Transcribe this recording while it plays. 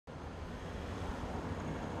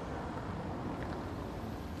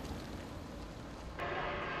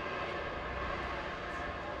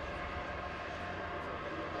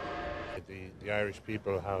the Irish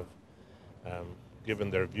people have given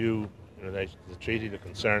their view in relation to the treaty, the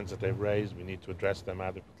concerns that they've raised. We need to address them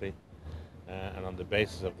adequately, and on the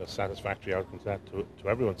basis of the satisfactory outcome to that, to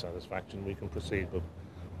everyone's satisfaction, we can proceed. But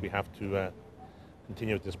we have to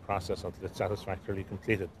continue this process until it's satisfactorily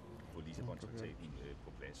completed.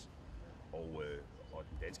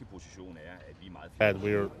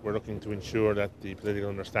 We're looking to ensure that the political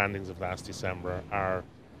understandings of last December are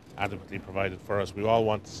adequately provided for us. We all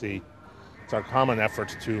want to see, it's our common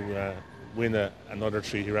effort to win another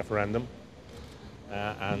treaty referendum,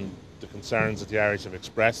 and the concerns that the Irish have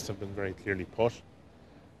expressed have been very clearly put,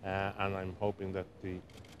 and I'm hoping that the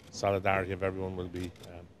solidarity of everyone will be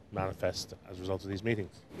manifest as a result of these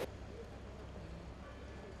meetings.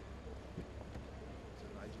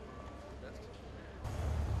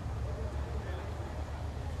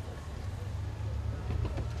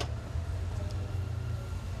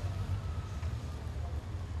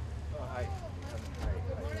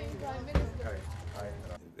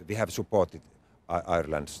 We have supported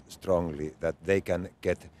Ireland strongly that they can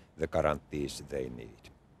get the guarantees they need.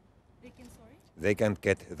 They can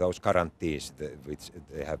get those guarantees which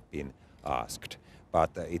they have been asked, but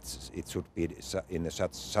it should be in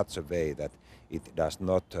such a way that it does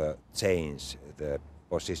not change the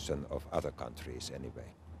position of other countries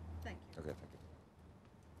anyway. Thank you. Okay, thank you.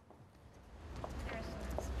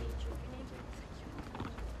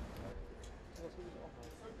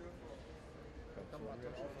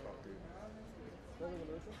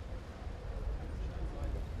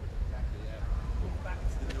 Back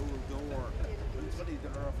to the door.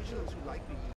 There are officials who like me.